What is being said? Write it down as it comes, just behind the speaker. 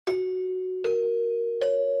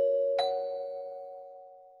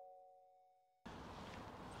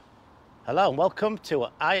Hello and welcome to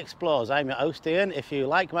I Explores. I'm your host Ian. If you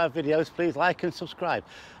like my videos, please like and subscribe.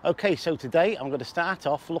 Okay, so today I'm going to start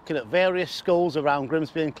off looking at various schools around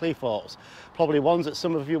Grimsby and Cleethorpes, probably ones that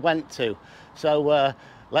some of you went to. So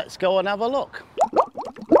let's go and have a look.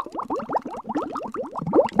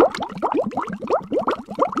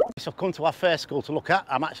 So I've come to our first school to look at.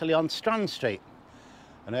 I'm actually on Strand Street,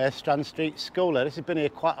 and there's Strand Street School. This has been here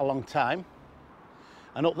quite a long time,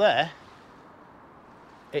 and up there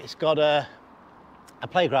it's got a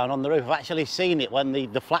playground on the roof. I've actually seen it when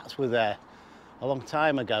the flats were there a long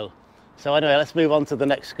time ago. So anyway, let's move on to the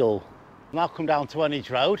next school. Now come down to Wenage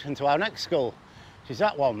Road and to our next school, which is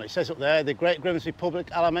that one. It says up there, the Great Grimsby Public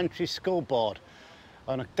Elementary School Board.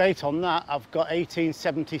 On a date on that, I've got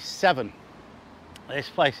 1877. This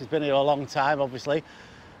place has been here a long time, obviously.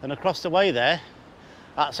 And across the way there,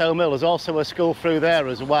 at Home Hill, there's also a school through there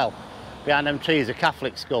as well. Behind them trees, a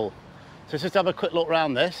Catholic school. So let's just have a quick look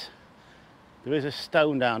around this. There is a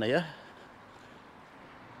stone down here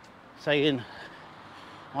saying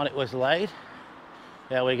when it was laid.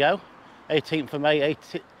 There we go, 18th of May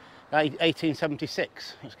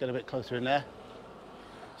 1876. Let's get a bit closer in there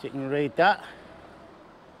so you can read that.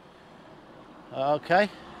 Okay,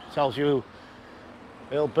 tells you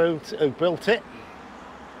who built it.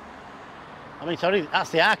 I mean, sorry,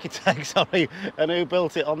 that's the architect, sorry, and who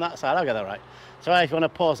built it on that side. I'll get that right. So if you want to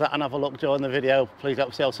pause that and have a look during the video, please help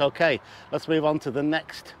yourselves. Okay, let's move on to the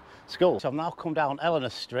next school. So I've now come down Eleanor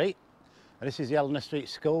Street, and this is the Eleanor Street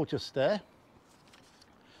School just there.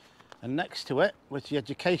 And next to it was the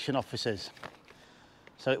education offices.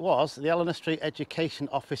 So it was the Eleanor Street Education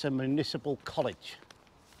Office and Municipal College.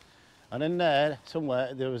 And in there,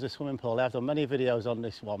 somewhere, there was a swimming pool. I've done many videos on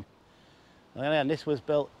this one. And this was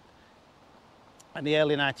built in the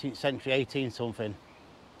early 19th century, 18 something.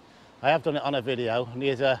 I have done it on a video, and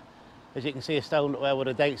here's as you can see, a stone there with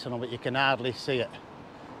the dates on it, but you can hardly see it.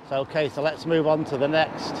 So okay, so let's move on to the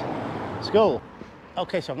next school.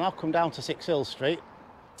 Okay, so I've now come down to 6 Hill Street,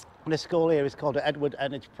 and this school here is called Edward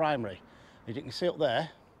Enage Primary. As you can see up there,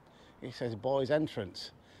 it says boys entrance.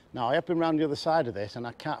 Now I have been round the other side of this and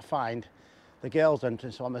I can't find the girls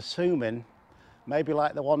entrance, so I'm assuming maybe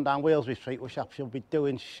like the one down Wheelsby Street, which I shall be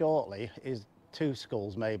doing shortly, is 2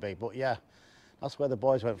 schools maybe, but yeah, that's where the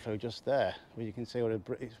boys went through, just there, where you can see where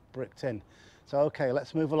it's bricked in. So okay,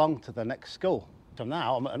 let's move along to the next school. So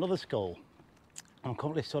now I'm at another school. I'm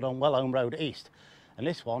currently stood on Wellhome Road East, and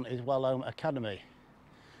this one is Wellhome Academy.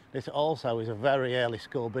 This also is a very early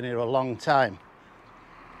school, been here a long time.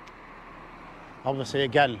 Obviously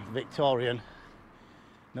again, Victorian in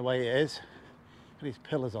the way it is. These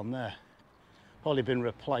pillars on there, probably been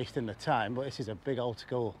replaced in the time, but this is a big old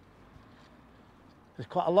school. There's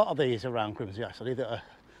quite a lot of these around Grimsby actually that are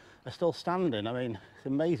still standing. I mean, it's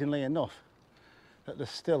amazingly enough that they're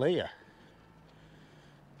still here.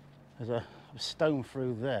 There's a stone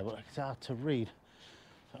through there, but it's hard to read.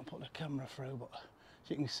 So I'll put the camera through, but as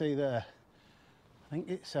you can see there, I think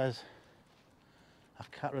it says, I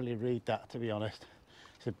can't really read that to be honest.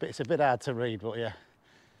 It's a bit hard to read, but yeah.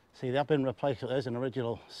 See, they have been replaced, but there's an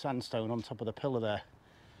original sandstone on top of the pillar there.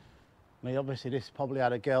 I mean, obviously this probably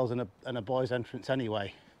had a girls and a boys entrance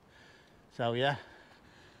anyway. So yeah,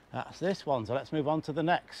 that's this one. So let's move on to the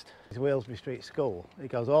next. It's Wheelsby Street School.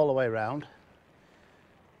 It goes all the way around,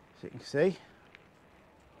 as you can see.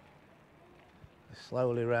 It's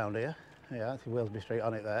slowly round here. Yeah, that's Wheelsby Street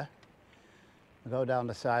on it there. We'll go down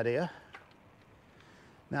the side here.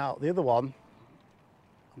 Now the other one,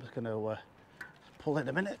 I'm just going to pull in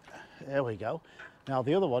a minute. There we go. Now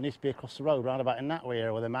the other one used to be across the road, round about in that way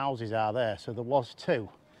where the houses are there. So there was 2.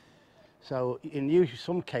 So in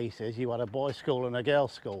some cases you had a boys' school and a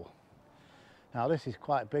girls' school. Now this is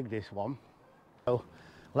quite big, this one. So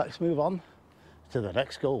let's move on to the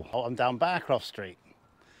next school. Oh, I'm down Barcroft Street,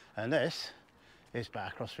 and this is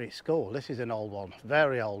Barcroft Street School. This is an old one,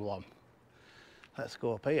 very old one. Let's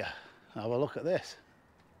go up here and have a look at this.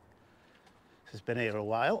 This has been here a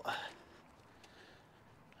while.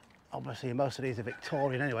 Obviously most of these are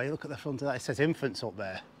Victorian anyway. Look at the front of that, it says infants up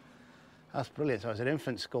there. That's brilliant. So it's an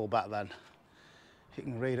infant school back then. You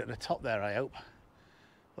can read at the top there, I hope.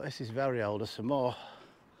 But this is very old. There's some more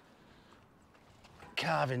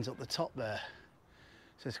carvings up the top there.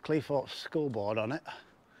 It says Cleethorpes School Board on it,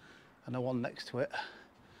 and the one next to it,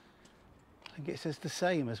 I think it says the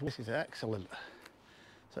same as this. Is excellent.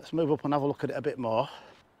 So let's move up and have a look at it a bit more.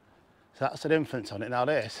 So that's an infant on it. Now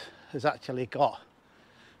this has actually got,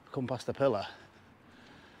 come past the pillar,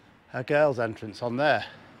 a girls' entrance on there.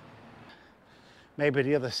 Maybe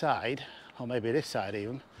the other side, or maybe this side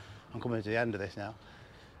even, I'm coming to the end of this now,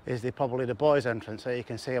 is probably the boys' entrance, so you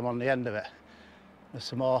can see them on the end of it. There's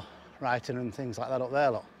some more writing and things like that up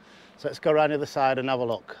there, look. So let's go around the other side and have a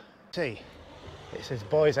look. See, it says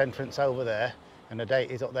boys entrance over there, and the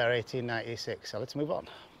date is up there, 1896. So let's move on.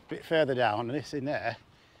 A bit further down, and this in there,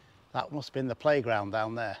 that must have been the playground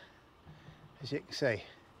down there, as you can see,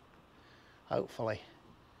 hopefully.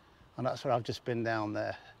 And that's where I've just been down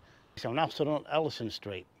there. So I'm now stood on Ellison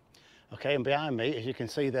Street. Okay, and behind me, as you can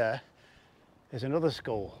see there, is another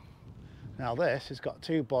school. Now this has got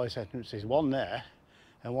two boys entrances, one there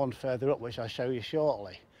and one further up, which I'll show you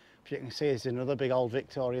shortly. As you can see, it's another big old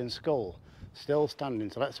Victorian school, still standing.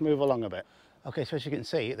 So let's move along a bit. Okay, so as you can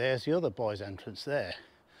see, there's the other boys entrance there.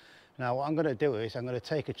 Now what I'm going to do is I'm going to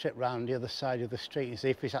take a trip round the other side of the street and see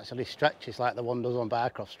if this actually stretches like the one does on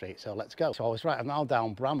Barcroft Street. So let's go. So I was right, I'm now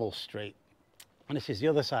down Bramall Street, and this is the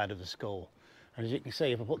other side of the school. And as you can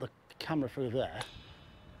see, if I put the camera through there,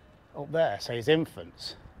 up there says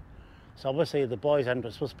infants. So obviously the boys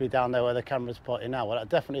entrance must be down there where the camera's pointing now. Well, it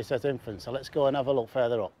definitely says infants, so let's go and have a look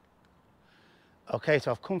further up. Okay,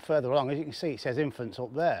 so I've come further along. As you can see, it says infants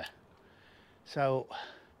up there. So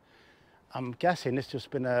I'm guessing this just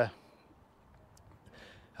been a,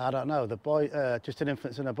 I don't know, just an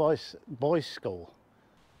infants and a boys school.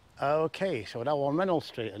 Okay, so now we're on Reynolds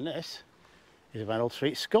Street, and this is Reynolds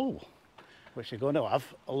Street School, which you're going to have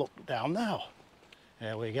a look down now.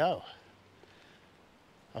 There we go.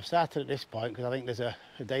 I've started at this point because I think there's a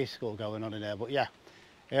day school going on in there, but yeah,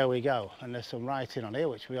 here we go. And there's some writing on here,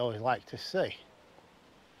 which we always like to see.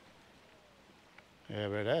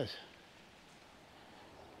 Here it is.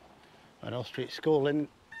 Reynolds Street School in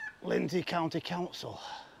Lindsay County Council.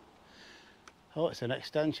 Oh, it's an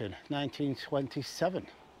extension, 1927.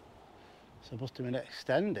 So it must have been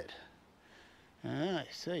extended. I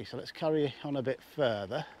see, so let's carry on a bit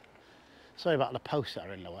further. Sorry about the posts that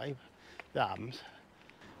are in the way, the arms.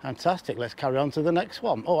 Fantastic, let's carry on to the next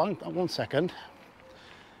one. Oh, hang on 1 second.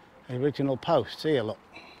 The original posts here, look,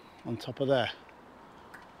 on top of there.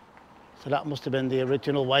 So that must have been the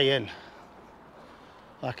original way in.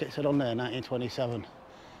 Like it said on there, 1927,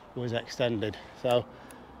 it was extended. So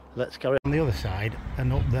let's carry on the other side,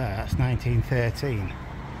 and up there, that's 1913.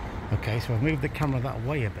 Okay, so I've moved the camera that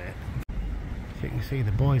way a bit. So you can see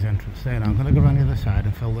the boys' entrance there. Now I'm going to go around the other side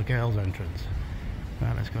and fill the girls' entrance.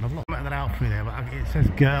 Right, let's go and have a look at that out through there, but it says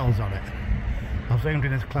girls on it. I've zoomed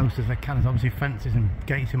in as close as I can. There's obviously fences and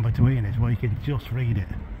gates in between it where you can just read it.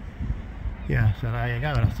 Yeah, so there you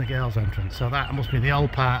go, that's the girls' entrance. So that must be the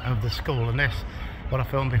old part of the school, and this, what I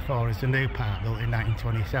filmed before, is the new part built in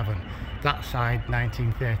 1927. That side,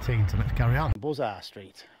 1913, so let's carry on. Buzzard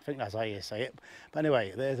Street, I think that's how you say it. But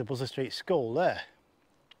anyway, there's a Buzzard Street School there.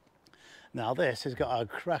 Now this has got a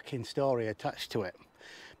cracking story attached to it,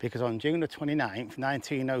 because on June the 29th,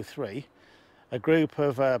 1903, a group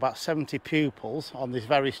of about 70 pupils on this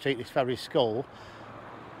very street, this very school,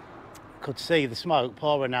 could see the smoke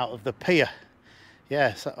pouring out of the pier.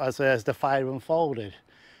 Yes, as the fire unfolded.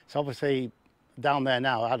 So obviously down there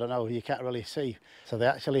now, I don't know, you can't really see. So they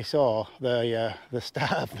actually saw the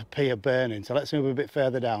start of the pier burning. So let's move a bit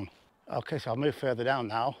further down. Okay, so I'll move further down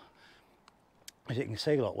now. As you can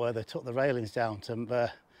see, look, where they took the railings down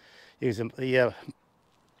to use the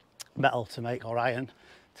metal to make, or iron,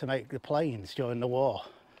 to make the planes during the war.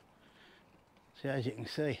 So as you can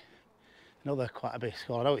see, another quite a big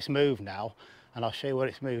school. I know it's moved now, and I'll show you where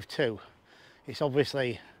it's moved to. It's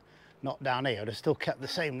obviously not down here. They've still kept the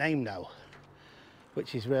same name now,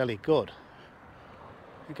 which is really good.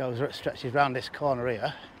 It stretches around this corner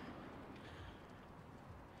here,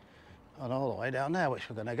 and all the way down there, which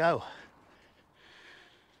we're going to go.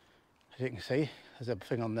 As you can see, there's a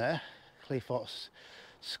thing on there, Cleethorpes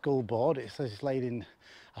School Board. It says it's laid in,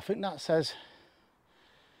 I think that says,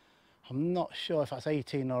 I'm not sure if that's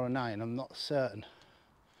 18 or a 9, I'm not certain.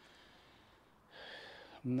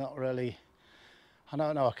 I'm not really, I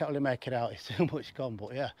don't know, I can't really make it out, it's too much gone,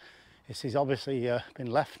 but yeah, this is obviously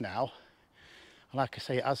been left now, and like I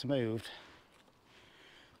say, it has moved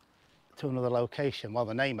to another location. Well,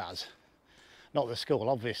 the name has, not the school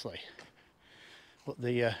obviously, but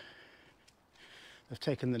they've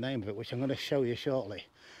taken the name of it, which I'm going to show you shortly.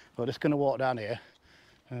 We're just going to walk down here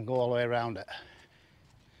and go all the way around it.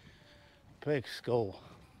 Big school.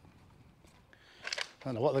 I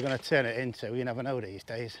don't know what they're going to turn it into, you never know these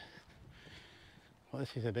days. Well,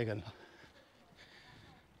 this is a big one.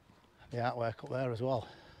 The artwork up there as well.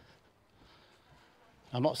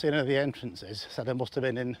 I'm not seeing any of the entrances, so they must have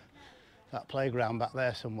been in that playground back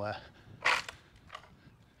there somewhere.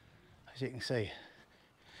 As you can see,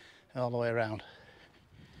 all the way around.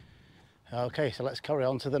 Okay, so let's carry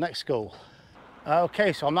on to the next school.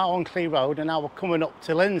 Okay, so I'm now on Clee Road and now we're coming up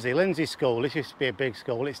to Lindsay School. This used to be a big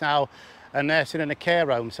school. It's now a nursing and a care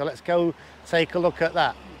home. So let's go take a look at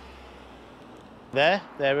that. There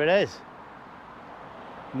it is.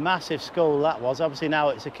 Massive school that was. Obviously now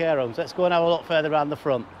it's a care home. So let's go and have a look further around the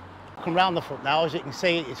front. Come round the front now, as you can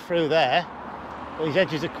see, it's through there. But these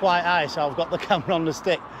edges are quite high, so I've got the camera on the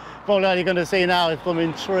stick. Probably all you're going to see now is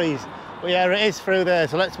blooming trees. But yeah, it is through there,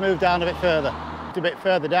 so let's move down a bit further. A bit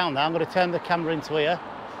further down now, I'm going to turn the camera into here.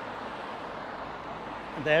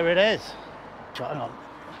 And there it is. Hang on.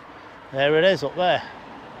 There it is up there.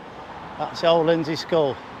 That's the old Lindsay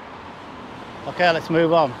School. Okay, let's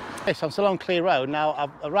move on. Okay, so I'm still on Clee Road. Now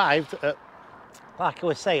I've arrived at, like I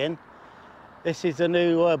was saying, this is the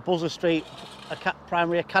new Buzzer Street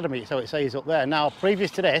Primary Academy, so it says up there. Now,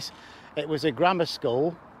 previous to this, it was a grammar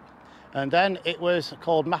school, and then it was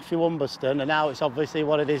called Matthew Umberston, and now it's obviously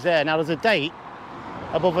what it is there. Now, there's a date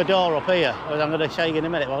above a door up here, as I'm going to show you in a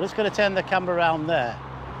minute. Well, I'm just going to turn the camera around there.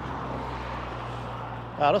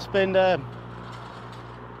 I've just been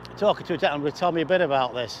talking to a gentleman who told me a bit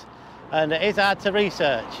about this, and it is hard to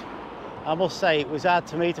research. I must say, it was hard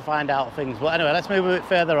to me to find out things, but anyway, let's move a bit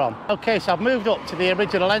further on. Okay, so I've moved up to the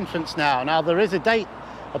original entrance now. Now, there is a date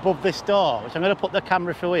above this door, which I'm going to put the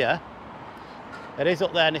camera through here. It is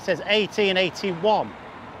up there, and it says 1881.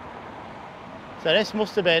 So this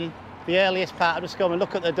must have been the earliest part of the school. And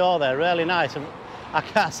look at the door there, really nice. I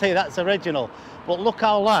can't say that's original, but look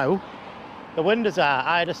how low the windows are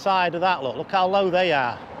either side of that. Look how low they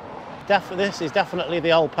are. This is definitely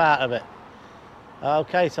the old part of it.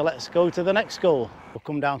 Okay, so let's go to the next school. We'll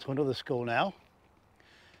come down to another school now,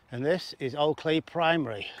 and this is Old Clee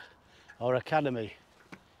Primary or Academy.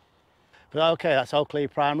 But okay, that's Old Clee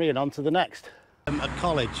Primary, and on to the next. A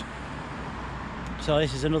college. So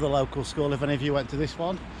this is another local school, if any of you went to this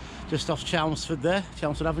one, just off Chelmsford there,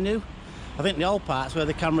 Chelmsford Avenue. I think the old part's where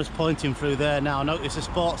the camera's pointing through there now. I noticed a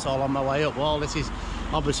sports hall on my way up. Well, this is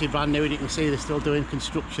obviously brand new, and you can see they're still doing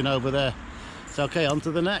construction over there. So okay, on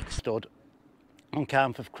to the next. Stood on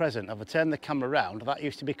Carnforth Crescent. If I turn the camera around, that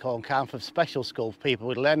used to be called Carnforth Special School for people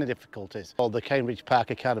with learning difficulties, called the Cambridge Park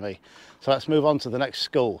Academy. So let's move on to the next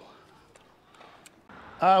school.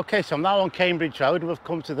 Okay, so I'm now on Cambridge Road, and we've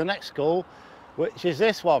come to the next school, which is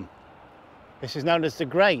this one. This is known as the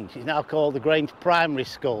Grange. It's now called the Grange Primary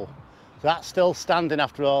School. So that's still standing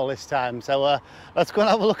after all this time. So let's go and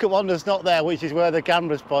have a look at one that's not there, which is where the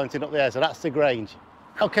camera's pointing up there. So that's the Grange.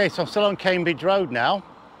 Okay, so I'm still on Cambridge Road now.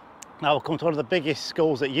 Now we'll come to one of the biggest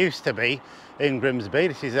schools that used to be in Grimsby.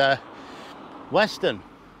 This is Weston.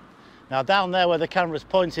 Now down there where the camera's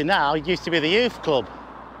pointing now, it used to be the youth club.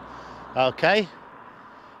 Okay.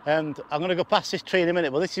 And I'm going to go past this tree in a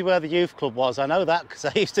minute, but this is where the youth club was. I know that because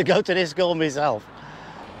I used to go to this school myself.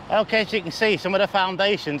 Okay, so you can see some of the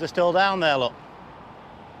foundations are still down there, look.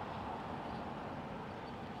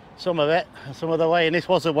 Some of it, some of the way in. This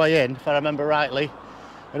was the way in, if I remember rightly.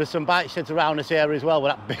 And there's some bike sheds around this area as well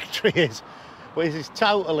where that big tree is. But this is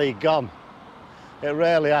totally gone. It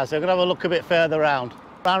really has. So I'm going to have a look a bit further around.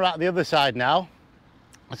 Round right at the other side now.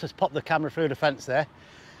 Let's just pop the camera through the fence there.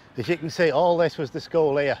 As you can see, all this was the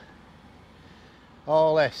school here.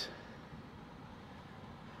 All this.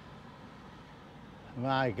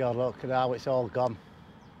 My God, look at how it's all gone.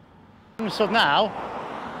 So now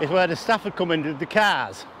is where the staff had come in with the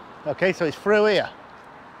cars. Okay, so it's through here.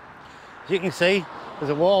 As you can see, there's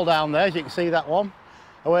a wall down there, as you can see that one.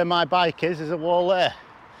 And where my bike is, there's a wall there.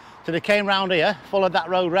 So they came round here, followed that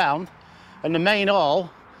road round, and the main hall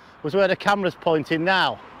was where the camera's pointing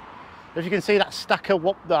now. If you can see that stack of,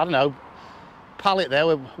 I don't know, pallet there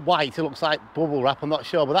with white, it looks like bubble wrap, I'm not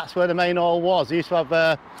sure, but that's where the main hall was. They used to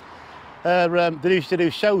have, they used to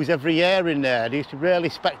do shows every year in there. They used to really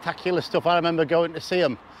spectacular stuff. I remember going to see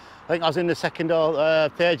them. I think I was in the second or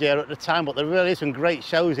third year at the time, but there really is some great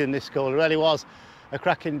shows in this school. There really was a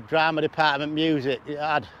cracking drama department, music it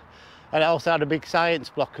had, and it also had a big science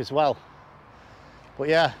block as well. But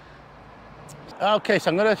yeah. Okay, so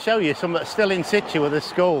I'm going to show you some that's still in situ with the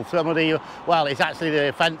school. Some of the, well, it's actually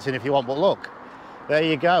the fencing if you want, but look, there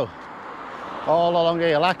you go. All along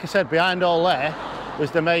here. Like I said, behind all there was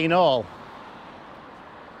the main hall.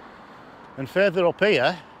 And further up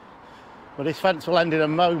here, well, this fence will end in a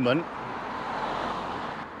moment.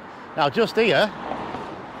 Now, just here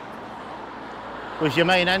was your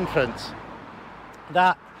main entrance.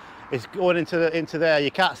 That is going into there.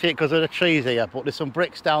 You can't see it because of the trees here, but there's some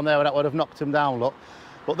bricks down there that would have knocked them down, look.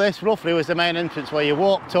 But this roughly was the main entrance where you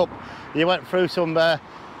walked up, you went through some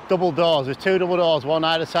double doors. There's two double doors, one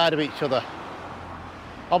either side of each other.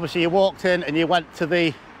 Obviously you walked in and you went to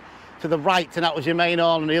the to the right, and that was your main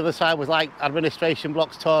hall, and the other side was like administration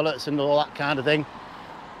blocks, toilets and all that kind of thing.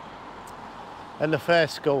 And the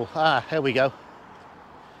first school, here we go.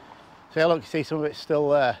 So look, you see some of it's still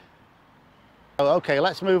there. Okay,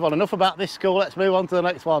 let's move on. Enough about this school, let's move on to the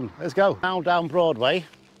next one. Let's go. Now down Broadway,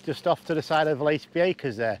 just off to the side of Grimsby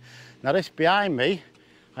Acres there. Now this behind me,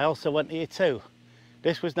 I also went here too.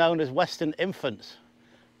 This was known as Western Infants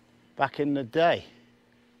back in the day.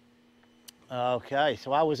 Okay,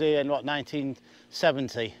 so I was here in what,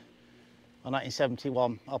 1970 or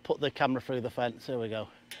 1971. I'll put the camera through the fence, there we go,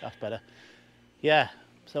 that's better. Yeah,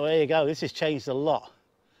 so here you go, this has changed a lot.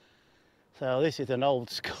 So this is an old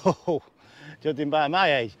school, judging by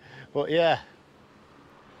my age, but yeah,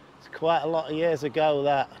 it's quite a lot of years ago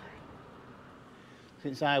that,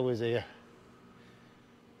 since I was here.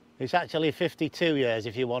 It's actually 52 years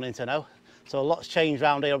if you're wanting to know. So a lot's changed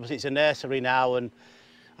around here, obviously it's a nursery now, and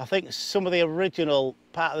I think some of the original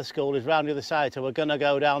part of the school is round the other side, so we're going to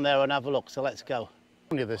go down there and have a look, so let's go.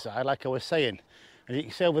 On the other side, like I was saying, and you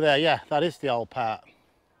can see over there, yeah, that is the old part.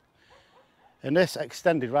 And this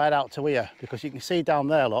extended right out to here, because you can see down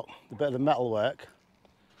there, look, a bit of the metalwork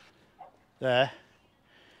there,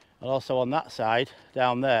 and also on that side,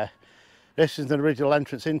 down there, this is the original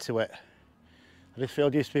entrance into it. This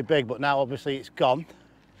field used to be big, but now obviously it's gone.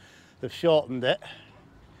 They've shortened it.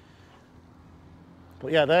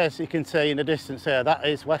 But yeah, there's, you can see in the distance there, that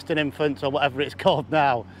is Western Infants, or whatever it's called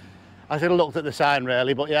now. I should have looked at the sign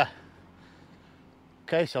really, but yeah.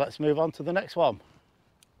 Okay, so let's move on to the next one.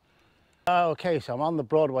 Okay, so I'm on the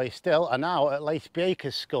Broadway still, and now at Grimsby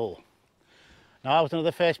Acres School. Now I was one of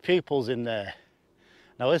the first pupils in there.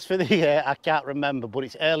 Now as for the year, I can't remember, but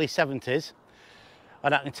it's early 70s.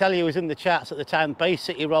 And I can tell you, it was in the charts at the time. Bay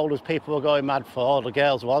City Rollers people were going mad for, or the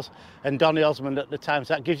girls was, and Donny Osmond at the time.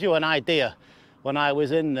 So that gives you an idea when I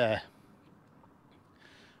was in there.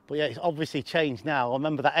 But yeah, it's obviously changed now. I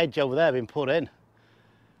remember that edge over there being put in.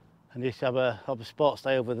 And you used to have a sports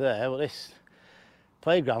day over there. But this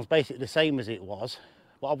playground's basically the same as it was.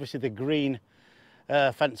 But obviously the green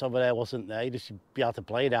fence over there wasn't there. You just be able to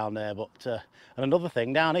play down there. But and another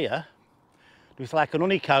thing, down here, there's like an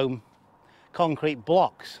honeycomb concrete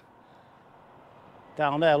blocks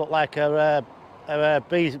down there, look like a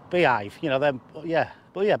beehive, you know, them, yeah,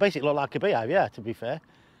 but yeah, basically look like a beehive, yeah, to be fair.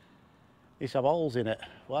 Used to have holes in it.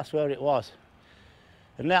 Well, that's where it was.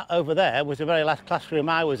 And that over there was the very last classroom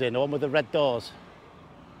I was in, the one with the red doors.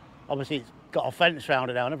 Obviously it's got a fence around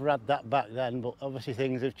it now. I never had that back then, but obviously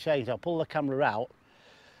things have changed. I'll pull the camera out,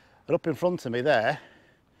 and up in front of me there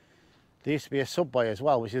used to be a subway as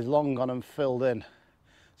well, which is long gone and filled in.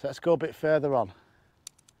 So let's go a bit further on.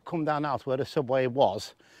 Come down now to where the subway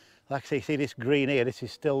was. Like I say, see this green here, this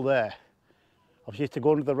is still there. Obviously, you have to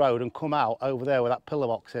go under the road and come out over there where that pillar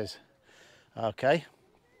box is. Okay,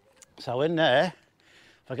 so in there,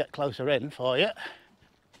 if I get closer in for you,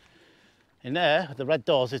 in there, with the red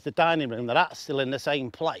doors, is the dining room. Now that's still in the same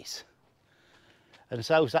place. And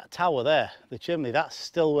so is that tower there, the chimney, that's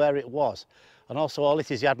still where it was. And also all this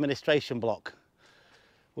is the administration block,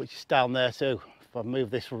 which is down there too. If I move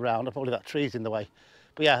this around, I've probably got trees in the way.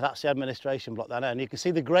 But yeah, that's the administration block down there. And you can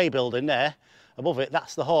see the grey building there, above it,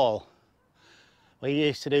 that's the hall. We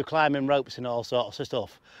used to do climbing ropes and all sorts of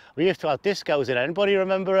stuff. We used to have discos in there. Anybody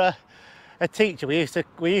remember a teacher? We used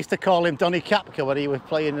to call him Donny Capka when he was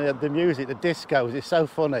playing the music, the discos. It's so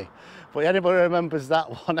funny. But anybody remembers that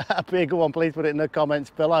one, a big one, please put it in the comments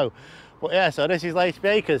below. But yeah, so this is Grimsby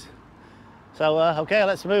Acres. So, okay,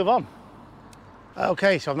 let's move on.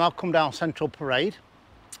 Okay, so I've now come down Central Parade,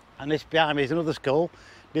 and this behind me is another school.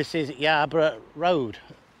 This is Yarborough Road.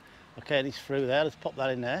 Okay, and it's through there. Let's pop that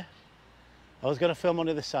in there. I was going to film on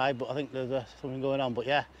the other side, but I think there's something going on. But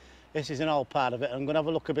yeah, this is an old part of it. I'm going to have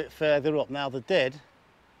a look a bit further up. Now, they did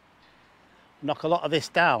knock a lot of this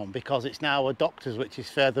down because it's now a doctor's, which is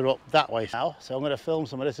further up that way now. So I'm going to film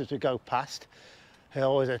some of this as we go past. There's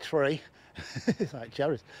always a tree. It's like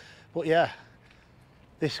cherries. But yeah,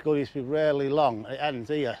 this school used to be really long. It ends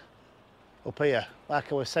here, up here.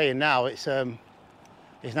 Like I was saying, now it's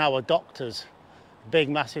now a doctor's, big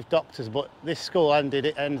massive doctor's. But this school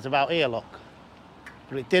ends about here, look.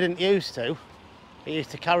 But it didn't used to. It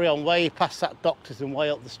used to carry on way past that doctor's and way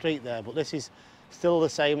up the street there. But this is still the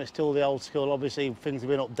same. It's still the old school. Obviously things have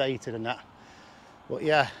been updated and that. But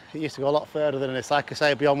yeah, it used to go a lot further than this. Like I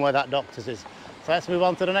say, beyond where that doctor's is. So let's move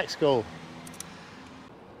on to the next school.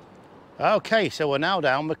 Okay, so we're now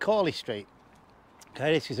down Macaulay Street.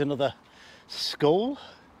 Okay, this is another school.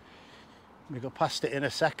 We go past it in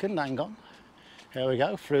a second, hang on. Here we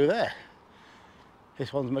go, through there.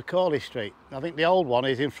 This one's Macaulay Street. I think the old one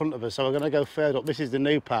is in front of us, so we're going to go further up. This is the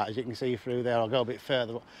new part, as you can see through there. I'll go a bit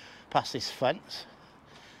further up. past this fence.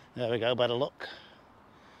 There we go, better look.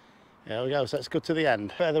 There we go, so let's go to the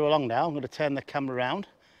end. Further along now, I'm going to turn the camera around,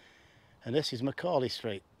 and this is Macaulay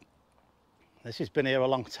Street. This has been here a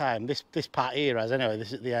long time. This part here has, anyway, this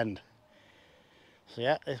is at the end. So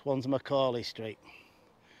yeah, this one's Macaulay Street.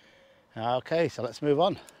 Okay, so let's move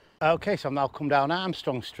on. Okay, so I've now come down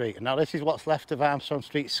Armstrong Street, and now this is what's left of Armstrong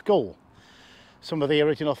Street School. Some of the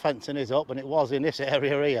original fencing is up, and it was in this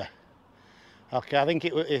area here. Okay, I think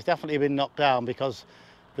it's definitely been knocked down because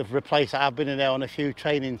they've replaced it. I've been in there on a few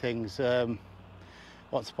training things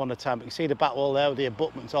once upon a time. You can see the back wall there with the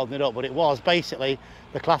abutments holding it up, but it was basically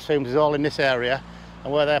the classrooms is all in this area,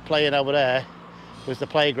 and where they're playing over there was the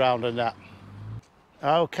playground and that.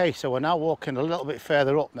 Okay, so we're now walking a little bit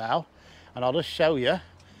further up now, and I'll just show you.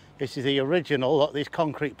 This is the original, look, these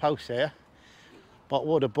concrete posts here, what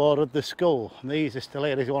would have bordered the school, and these are still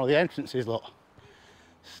here. This is one of the entrances, look,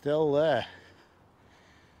 still there.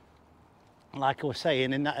 Like I was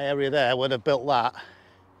saying, in that area there where they've built that,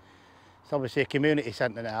 it's obviously a community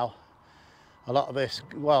centre now. A lot of this,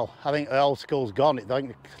 well, I think the old school's gone. I think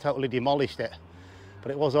they totally demolished it,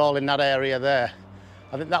 but it was all in that area there.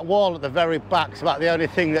 I think that wall at the very back is about the only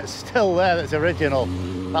thing that's still there that's original,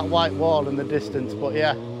 that white wall in the distance. But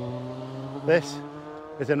yeah, this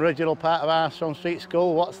is an original part of Armstrong Street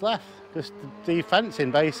School. What's left? Just the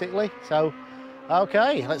fencing basically. So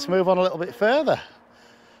okay, let's move on a little bit further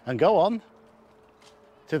and go on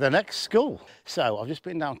to the next school. So I've just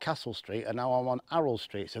been down Castle Street and now I'm on Arroll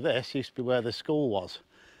Street. So this used to be where the school was,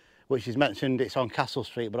 which is mentioned it's on Castle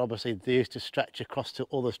Street, but obviously they used to stretch across to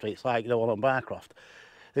other streets like the one on Barcroft.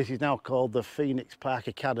 This is now called the Phoenix Park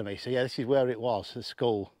Academy. So yeah, this is where it was, the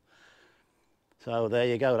school. So there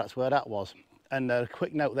you go, that's where that was. And a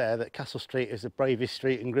quick note there that Castle Street is the bravest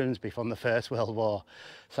street in Grimsby from the First World War.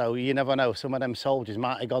 So you never know, some of them soldiers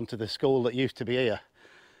might have gone to the school that used to be here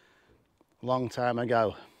a long time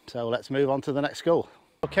ago. So let's move on to the next school.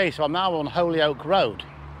 Okay, so I'm now on Holyoke Road.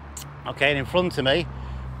 Okay, and in front of me,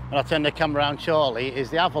 when I turn the camera around shortly, is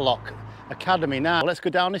the Havelock Academy. Now let's go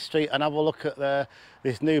down this street and have a look at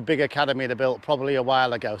this new big academy they built probably a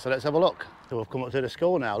while ago. So let's have a look. So we've come up to the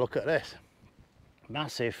school now. Look at this,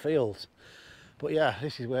 massive fields. But yeah,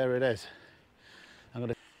 this is where it is.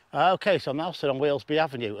 Okay, so I'm now stood on Whalesby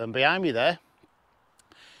Avenue, and behind me there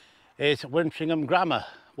is Wintringham Grammar,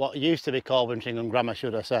 what used to be called Wintringham Grammar,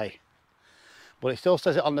 should I say. But it still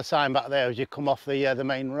says it on the sign back there as you come off the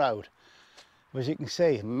main road. As you can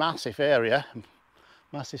see, massive area,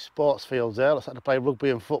 massive sports fields there. Looks like they play rugby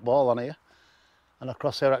and football on here. And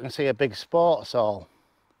across here I can see a big sports hall.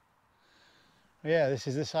 Yeah, this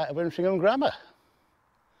is the site of Wintringham Grammar.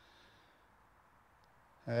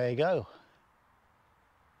 There you go.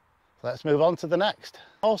 Let's move on to the next.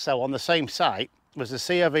 Also on the same site was the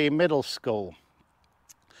C of E Middle School.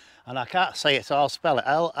 And I can't say it, so I'll spell it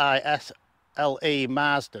L-I-S-L-E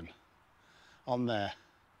Marsden on there.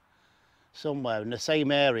 Somewhere in the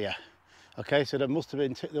same area. Okay, so there must have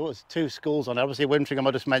been there was two schools on there. Obviously Wintringham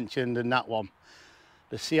I just mentioned, and that one.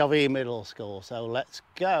 The C of E Middle School. So let's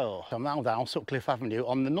go. I'm now down Sutcliffe Avenue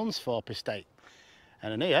on the Nunsthorpe estate.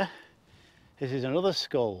 And in here, this is another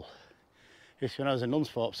school. This one was a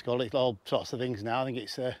Nunsthorpe school. It's all sorts of things now. I think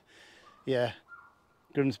it's yeah,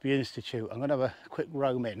 Grimsby Institute. I'm going to have a quick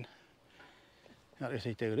roam in. Not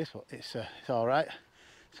usually do this, but it's all right.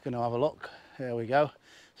 Just going to have a look. There we go.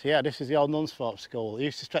 So yeah, this is the old Nunsthorpe school. It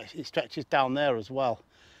used to stretch. It stretches down there as well.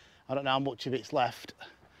 I don't know how much of it's left,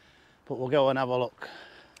 but we'll go and have a look.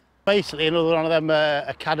 Basically, another one of them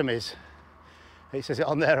academies. It says it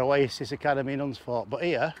on there, Oasis Academy Nunsthorpe. But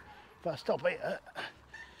here, if I stop here,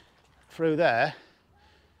 through there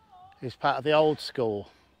is part of the old school.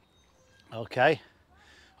 Okay.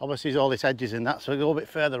 Obviously, there's all these edges in that, so we go a bit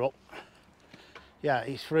further up. Yeah,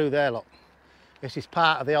 it's through there, look. This is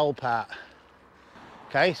part of the old part.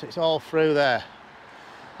 Okay, so it's all through there.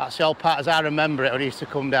 That's the old part as I remember it when I used to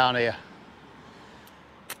come down here.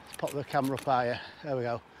 Let's pop the camera up higher. There we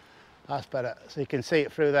go. That's better. So you can see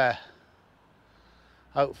it through there.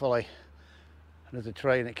 Hopefully. And there's a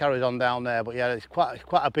train, it carries on down there, but yeah, it's quite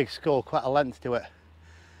a big school, quite a length to it.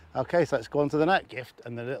 Okay, so let's go on to the next gift,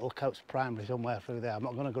 and the Little Coats Primary somewhere through there. I'm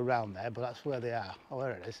not going to go round there, but that's where they are. Oh,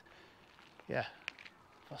 there it is. Yeah,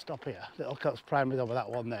 if I stop here, Little Coats Primary over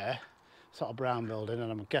that one there, sort of brown building,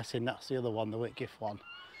 and I'm guessing that's the other one, the Whitgift one.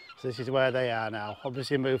 So this is where they are now.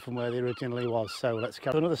 Obviously moved from where they originally was. So let's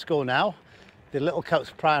go to another school now, the Little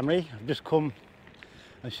Coats Primary. I've just come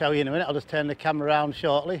and show you in a minute. I'll just turn the camera around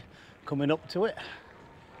shortly, coming up to it.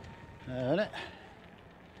 There, isn't it?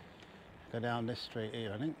 Go down this street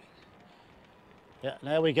here, I think. Yeah,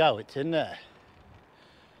 there we go, it's in there.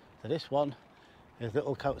 So this one is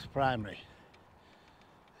Little Coates Primary.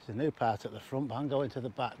 There's a new part at the front, but I'm going to the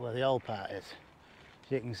back where the old part is.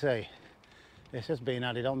 As you can see, this has been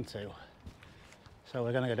added onto. So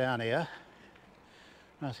we're going to go down here.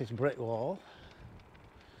 That's this brick wall.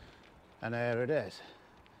 And there it is.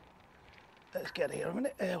 Let's get here a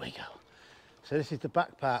minute. There we go. So this is the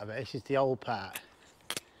back part of it. This is the old part.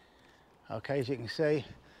 Okay, as you can see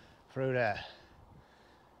through there.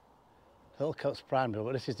 Little Coates Primary,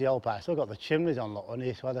 but this is the old part. Still got the chimneys on, look,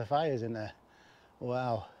 underneath where the fire's in there.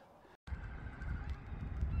 Wow. I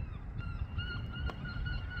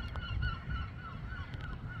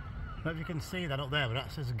don't know if you can see that up there, but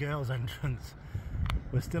that says girls' entrance.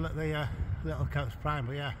 We're still at the Little Coates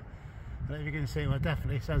Primary, yeah. I don't know if you can see, well, it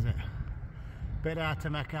definitely says it. Bit hard to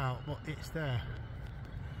make out, but it's there.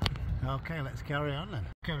 Okay, let's carry on then.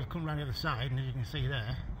 Okay, we've come round the other side, and as you can see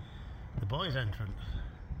there, the boys' entrance.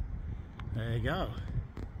 There you go.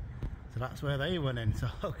 So that's where they went in. So,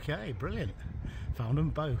 okay, brilliant. Found them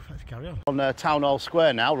both. Let's carry on. On Town Hall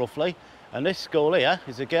Square now, roughly. And this school here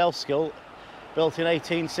is a girls' school built in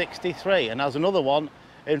 1863. And there's another one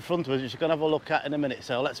in front of us, which you're going to have a look at in a minute.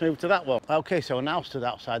 So let's move to that one. Okay, so we're now stood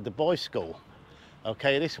outside the boys' school.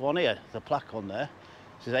 Okay, this one here, the plaque on there,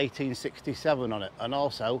 says 1867 on it. And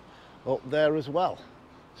also up there as well.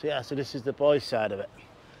 So yeah, so this is the boys' side of it.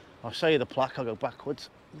 I'll show you the plaque. I'll go backwards.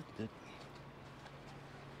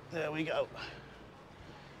 There we go,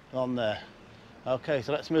 on there. Okay,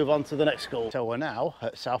 so let's move on to the next school. So we're now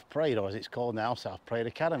at South Parade, or as it's called now, South Parade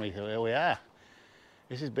Academy. So here we are.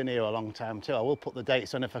 This has been here a long time too. I will put the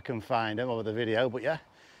dates on if I can find them over the video, but yeah,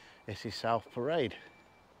 this is South Parade.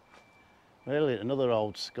 Really, another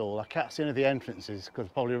old school. I can't see any of the entrances because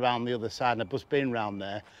probably around the other side, and I've just been round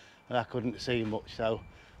there and I couldn't see much. So,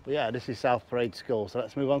 but yeah, this is South Parade School. So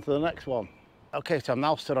let's move on to the next one. Okay, so I'm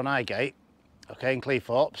now stood on Highgate. Okay, in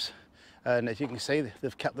Cleethorpes, and as you can see,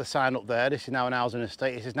 they've kept the sign up there. This is now an housing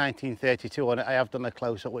estate. This is 1932 on it. I have done a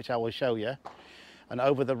close-up, which I will show you. And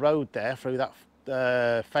over the road there, through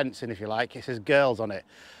that fencing, if you like, it says girls on it.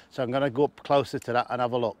 So I'm going to go up closer to that and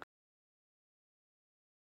have a look.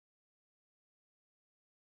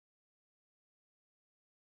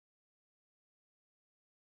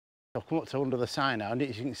 I've come up to under the sign now, and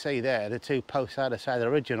as you can see there, the two posts either side are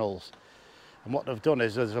originals. And what they've done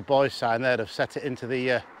is there's a boys' sign there. They've set it into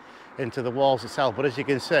the walls itself. But as you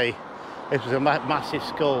can see, this was a massive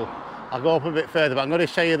school. I'll go up a bit further, but I'm going to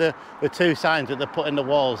show you the two signs that they put in the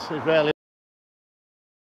walls. It's really.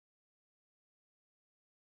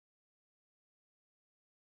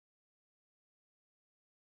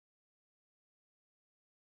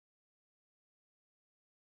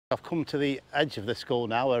 I've come to the edge of the school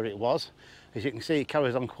now, where it was. As you can see, it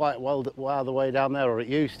carries on quite well the way down there, or it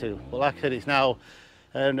used to. But like I said, it's now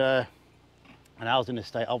an housing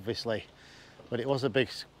estate, obviously. But it was a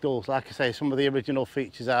big school. Like I say, some of the original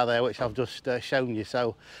features are there, which I've just shown you.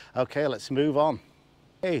 So, okay, let's move on.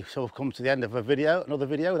 Okay, so we've come to the end of another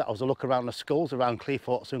video. That was a look around the schools around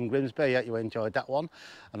Cleethorpes and Grimsby. Yeah, you enjoyed that one.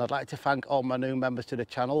 And I'd like to thank all my new members to the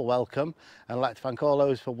channel. Welcome. And I'd like to thank all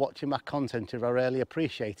those for watching my content. I really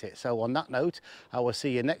appreciate it. So on that note, I will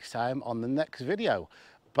see you next time on the next video.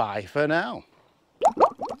 Bye for now.